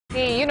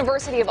The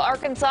University of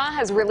Arkansas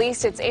has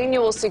released its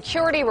annual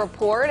security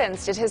report, and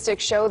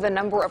statistics show the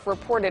number of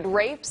reported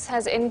rapes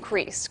has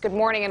increased. Good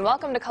morning and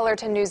welcome to Color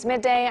 10 News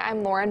Midday.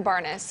 I'm Lauren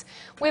Barnes.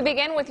 We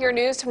begin with your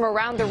news from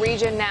around the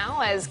region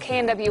now, as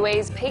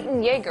KNWA's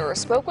Peyton Yeager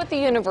spoke with the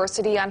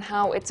university on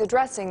how it's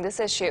addressing this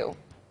issue.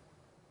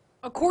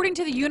 According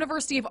to the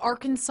University of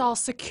Arkansas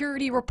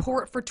security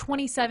report for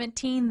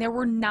 2017, there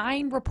were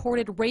 9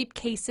 reported rape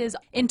cases.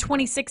 In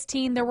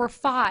 2016, there were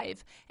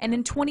 5, and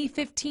in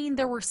 2015,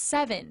 there were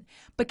 7.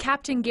 But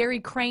Captain Gary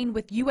Crane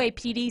with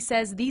UAPD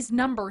says these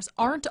numbers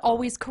aren't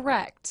always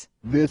correct.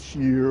 This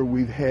year,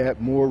 we've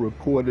had more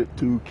reported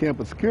to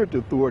campus security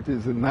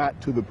authorities and not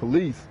to the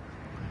police.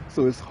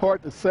 So it's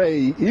hard to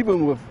say,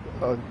 even with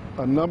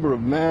a number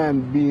of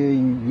 9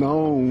 being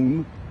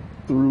known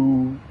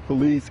through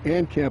police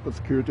and campus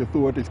security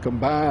authorities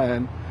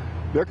combined,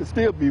 there could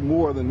still be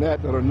more than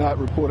that that are not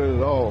reported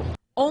at all.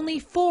 Only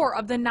 4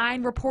 of the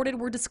 9 reported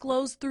were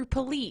disclosed through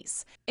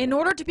police. In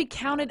order to be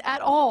counted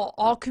at all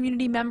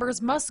community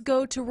members must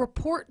go to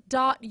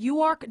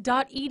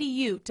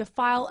report.uark.edu to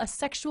file a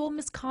sexual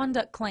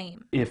misconduct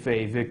claim. If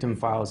a victim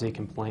files a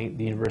complaint,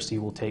 the university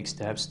will take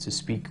steps to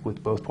speak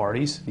with both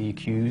parties, the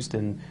accused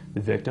and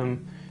the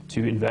victim,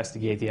 to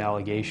investigate the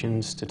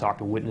allegations, to talk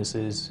to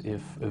witnesses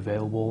if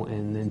available,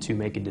 and then to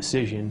make a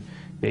decision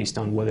based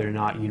on whether or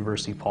not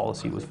university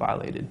policy was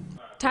violated.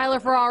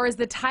 Tyler Farrar is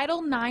the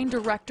Title IX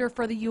director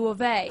for the U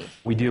of A.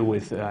 We deal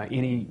with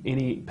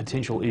any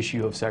potential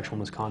issue of sexual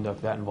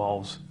misconduct that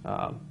involves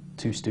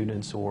 2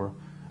 students or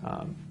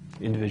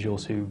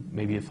individuals who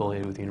may be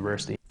affiliated with the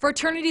university.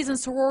 Fraternities and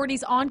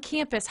sororities on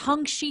campus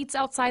hung sheets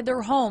outside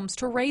their homes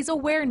to raise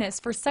awareness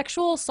for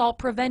sexual assault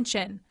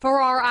prevention.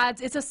 Farrar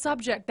adds it's a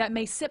subject that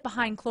may sit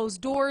behind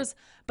closed doors,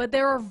 but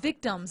there are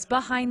victims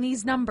behind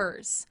these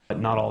numbers.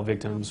 Not all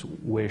victims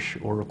wish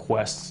or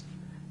request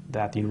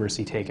that the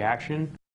university take action.